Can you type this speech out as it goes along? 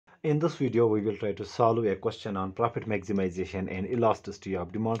In this video, we will try to solve a question on profit maximization and elasticity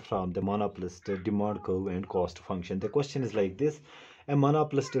of demand from the monopolist demand curve and cost function. The question is like this. A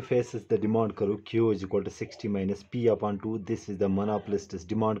monopolist faces the demand curve Q is equal to 60 minus P upon 2. This is the monopolist's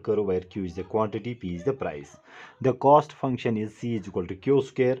demand curve where Q is the quantity, P is the price. The cost function is C is equal to Q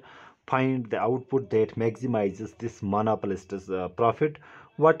square. Find the output that maximizes this monopolist's profit.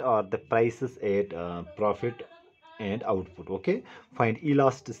 What are the prices at profit and output? Okay, find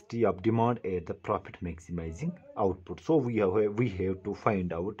elasticity of demand at the profit maximizing output. So we have to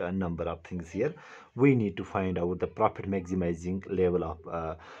find out a number of things here. We need to find out the profit maximizing level of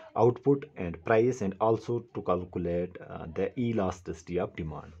output and price, and also to calculate the elasticity of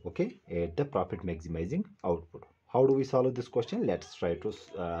demand, okay, at the profit maximizing output. How do we solve this question? Let's try to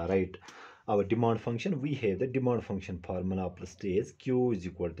write our demand function. We have the demand function for monopolist is Q is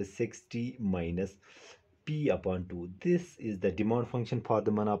equal to 60 minus P upon 2. This is the demand function for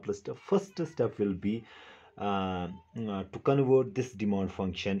the monopolist. First step will be to convert this demand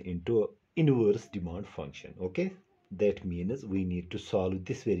function into inverse demand function. Okay, that means we need to solve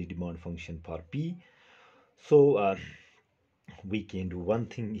this very demand function for P. So we can do one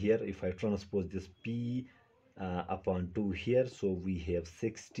thing here. If I transpose this P upon 2 here, so we have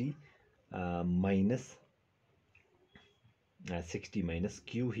 60 minus 60 minus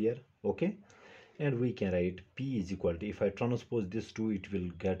Q here. Okay, and we can write P is equal to, if I transpose this 2, it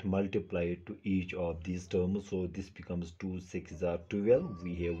will get multiplied to each of these terms. So this becomes 2 6 are 12.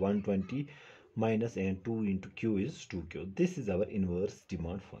 We have 120 minus, and 2 into Q is 2Q. This is our inverse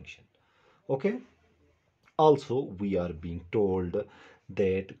demand function. Okay, also we are being told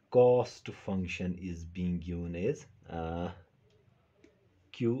that cost function is being given as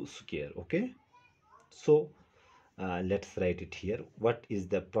Q square. Okay, so let's write it here. What is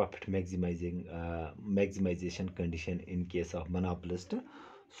the profit maximization condition in case of monopolist?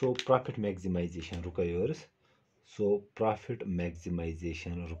 So profit maximization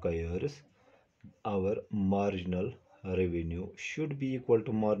requires our marginal revenue should be equal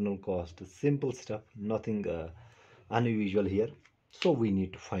to marginal cost. Simple stuff, nothing unusual here. So we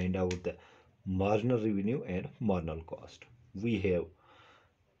need to find out the marginal revenue and marginal cost. We have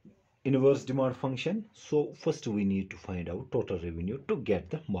inverse demand function, so first we need to find out total revenue to get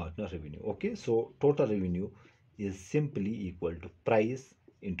the marginal revenue. Okay, so total revenue is simply equal to price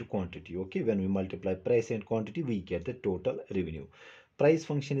into quantity. Okay, when we multiply price and quantity, we get the total revenue. Price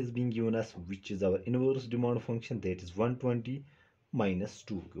function is being given us, which is our inverse demand function, that is 120 minus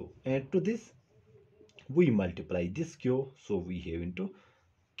 2Q, and to this we multiply this Q, so we have into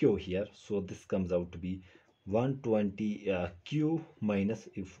Q here. So this comes out to be 120 Q minus,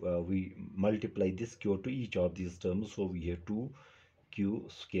 if we multiply this Q to each of these terms, so we have 2 Q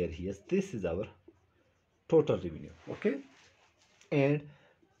square here. This is our total revenue. Okay, and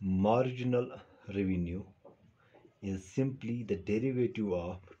marginal revenue is simply the derivative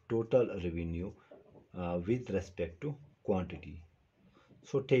of total revenue with respect to quantity.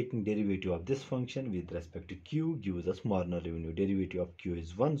 So taking derivative of this function with respect to Q gives us marginal revenue. Derivative of Q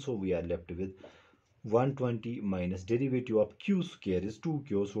is 1, so we are left with 120 minus derivative of Q square is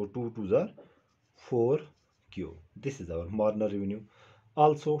 2Q, so 2 2s are 4Q. This is our marginal revenue.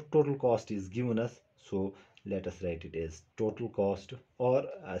 Also total cost is given us, so let us write it as total cost, or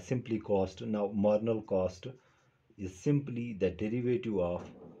simply cost. Now marginal cost is simply the derivative of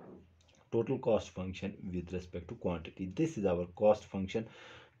total cost function with respect to quantity. This is our cost function.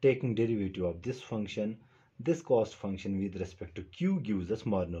 Taking derivative of this function, this cost function with respect to Q gives us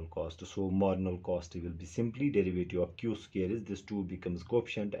marginal cost. So marginal cost will be simply derivative of Q square is, this 2 becomes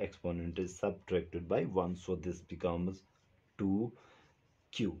coefficient, exponent is subtracted by 1, so this becomes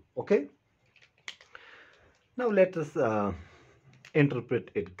 2Q. Okay, now let us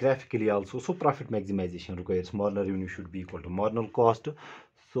interpret it graphically also. So profit maximization requires marginal revenue should be equal to marginal cost.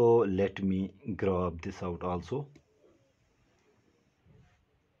 So let me grab this out also.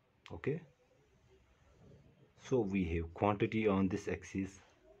 Okay, so we have quantity on this axis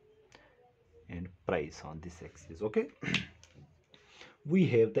and price on this axis. Okay, we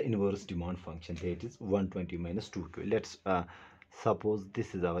have the inverse demand function, that is 120 minus 2Q. Let's suppose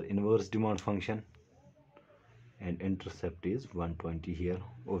this is our inverse demand function and intercept is 120 here.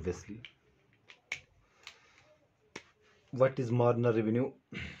 Obviously, what is marginal revenue?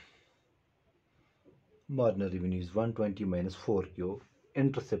 Marginal revenue is 120 minus 4Q.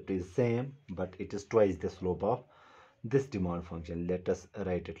 Intercept is same, but it is twice the slope of this demand function. Let us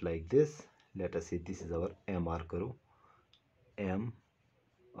write it like this. Let us say this is our MR curve, MR,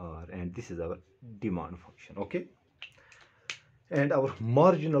 and this is our demand function. Okay, and our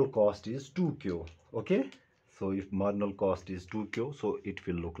marginal cost is 2Q. Okay, So if marginal cost is 2Q, so it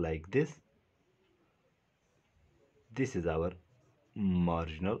will look like this. This is our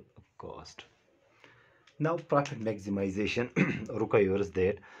marginal cost. Now profit maximization requires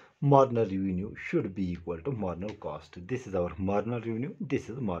that marginal revenue should be equal to marginal cost. This is our marginal revenue, this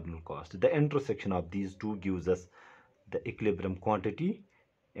is marginal cost. The intersection of these two gives us the equilibrium quantity,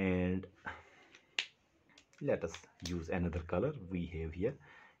 and let us use another color. We have here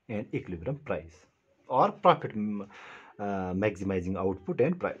an equilibrium price or profit maximizing output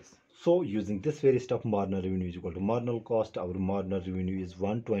and price. So using this very stuff, marginal revenue is equal to marginal cost. Our marginal revenue is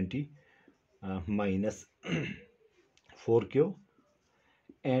 120 minus 4Q,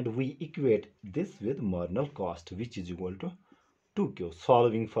 and we equate this with marginal cost, which is equal to 2Q.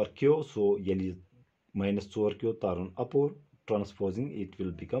 Solving for Q, so L is minus 4Q, turn upward, transposing it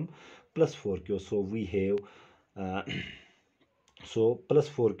will become plus 4Q. So we have so plus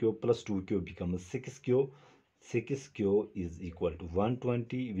 4Q plus 2Q becomes 6Q. 6Q is equal to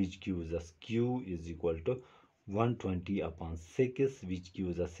 120, which gives us Q is equal to 120 upon 6, which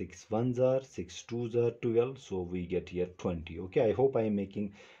gives us 6 ones are 6 twos are 12, so we get here 20. Okay, I hope I am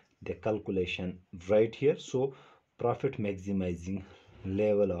making the calculation right here. So profit maximizing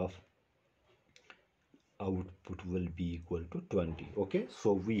level of output will be equal to 20. Okay,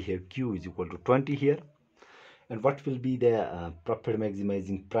 so we have Q is equal to 20 here. And what will be the profit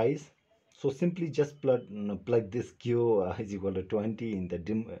maximizing price? So simply just plug this Q is equal to 20 in the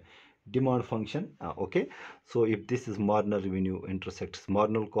demand function. Okay, so if this is marginal revenue intersects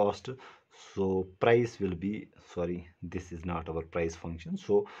marginal cost, so price will be, sorry, this is not our price function.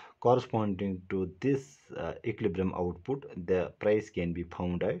 So corresponding to this equilibrium output, the price can be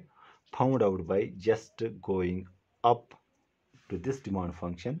found out by just going up to this demand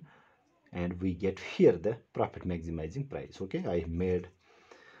function, and we get here the profit maximizing price. Okay, I made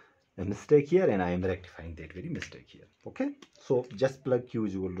a mistake here and I am rectifying that very mistake here. Okay, so just plug Q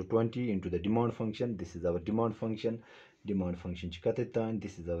is equal to 20 into the demand function. This is our demand function and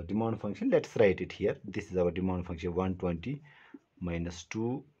this is our demand function. Let's write it here. This is our demand function 120 minus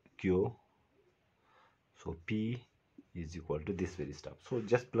 2Q, so P is equal to this very stuff. So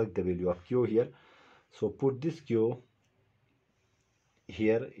just plug the value of Q here. So put this Q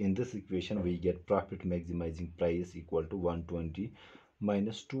here in this equation. We get profit maximizing price equal to 120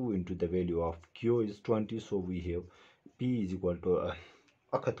 minus 2 into the value of Q is 20. So we have P is equal to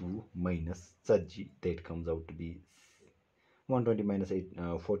akatu minus sajji, that comes out to be 120 minus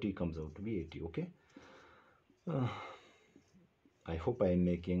 40 comes out to be 80. Okay, I hope I am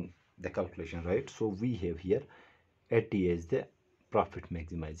making the calculation right. So we have here 80 as the profit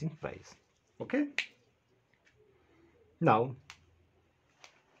maximizing price. Okay, now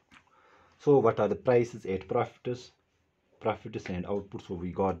so what are the prices at profits and output? So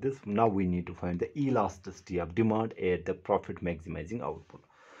we got this. Now we need to find the elasticity of demand at the profit maximizing output.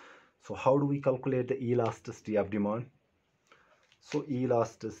 So how do we calculate the elasticity of demand? So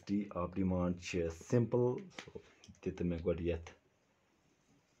elasticity of demand is simple. So dite me godiyat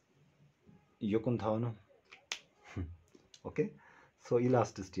yokun thana. Okay, so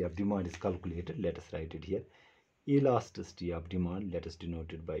elasticity of demand is calculated. Let us write it here. Elasticity of demand, let us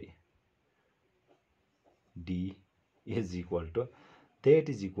denote it by D, is equal to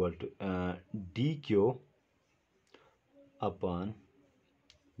dq upon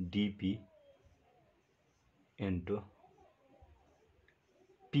dp into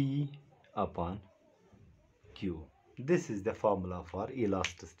p upon q. This is the formula for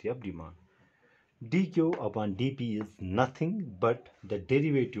elasticity of demand. dq upon dp is nothing but the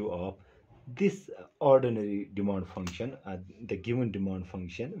derivative of this ordinary demand function, the given demand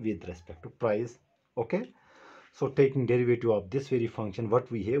function with respect to price. Okay, so taking derivative of this very function, what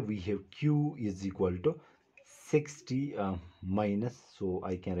we have q is equal to 60 minus, so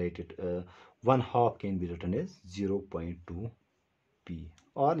I can write it 1/2 can be written as 0.2 p,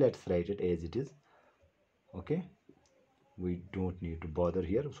 or let's write it as it is. Okay, we don't need to bother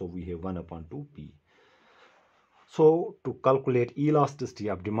here. So we have 1/2 p. So to calculate elasticity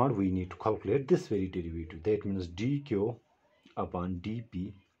of demand, we need to calculate this very derivative. That means dq upon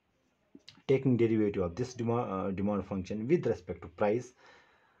dp, taking derivative of this demand function with respect to price.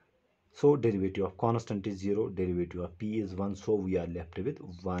 So derivative of constant is 0, derivative of p is 1, so we are left with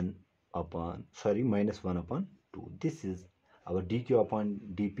minus 1/2. This is our dq upon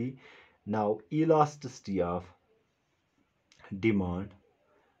dp. Now elasticity of demand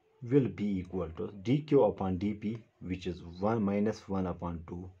will be equal to dq upon dp, which is 1 minus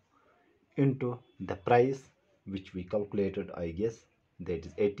 1/2, into the price which we calculated, I guess that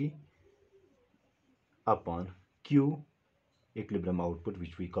is 80, upon q, equilibrium output,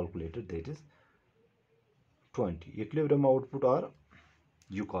 which we calculated, that is 20. Equilibrium output, or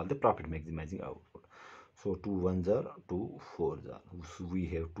you call the profit maximizing output. So 2 ones are 2 fours are. So we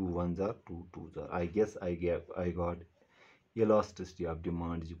have 2 ones are 2 twos are. I guess I got elasticity of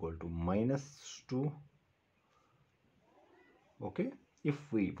demand is equal to -2. Okay, if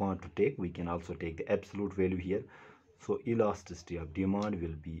we want to take, we can also take the absolute value here. So elasticity of demand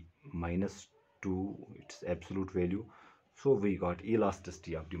will be -2, its absolute value. So we got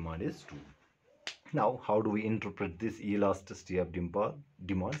elasticity of demand is 2. Now how do we interpret this elasticity of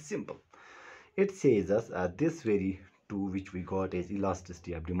demand? Simple. It says us this very 2 which we got as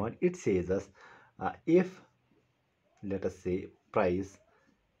elasticity of demand, it says us if, let us say, price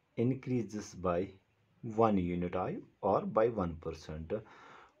increases by 1 unit I or by 1%,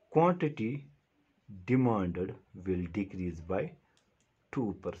 quantity demanded will decrease by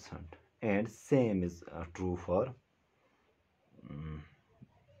 2%, and same is true for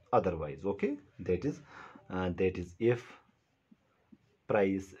otherwise. Okay, that is if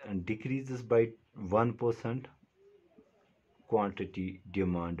price decreases by 1%, quantity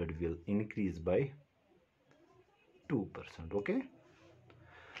demanded will increase by 2%. Okay,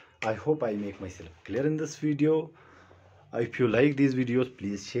 I hope I make myself clear in this video. If you like these videos,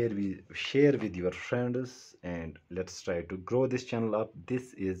 please share with your friends, and let's try to grow this channel up.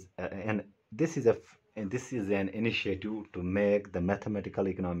 This is an initiative to make the mathematical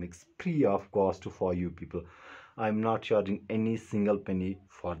economics free of cost for you people. I'm not charging any single penny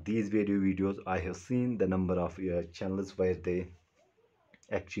for these videos. I have seen the number of channels where they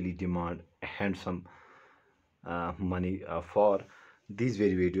actually demand handsome money for these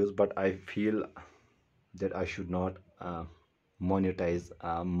videos, but I feel that I should not monetize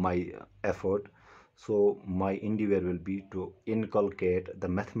my effort. So my endeavor will be to inculcate the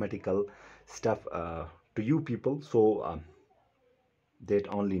mathematical stuff to you people. So that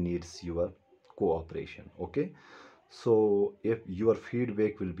only needs your cooperation. Okay, so if your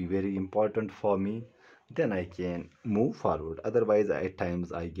feedback will be very important for me, then I can move forward. Otherwise, at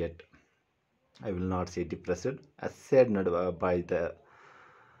times I will not say depressed, saddened by the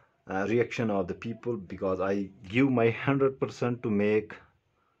reaction of the people, because I give my 100% to make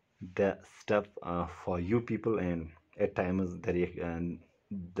the stuff for you people, and at times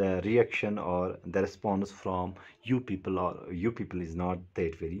the reaction or the response from you people is not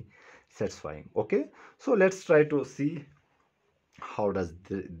that very satisfying. Okay, so let's try to see how does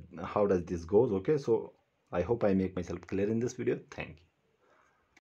this goes. Okay, so I hope I make myself clear in this video. Thank you.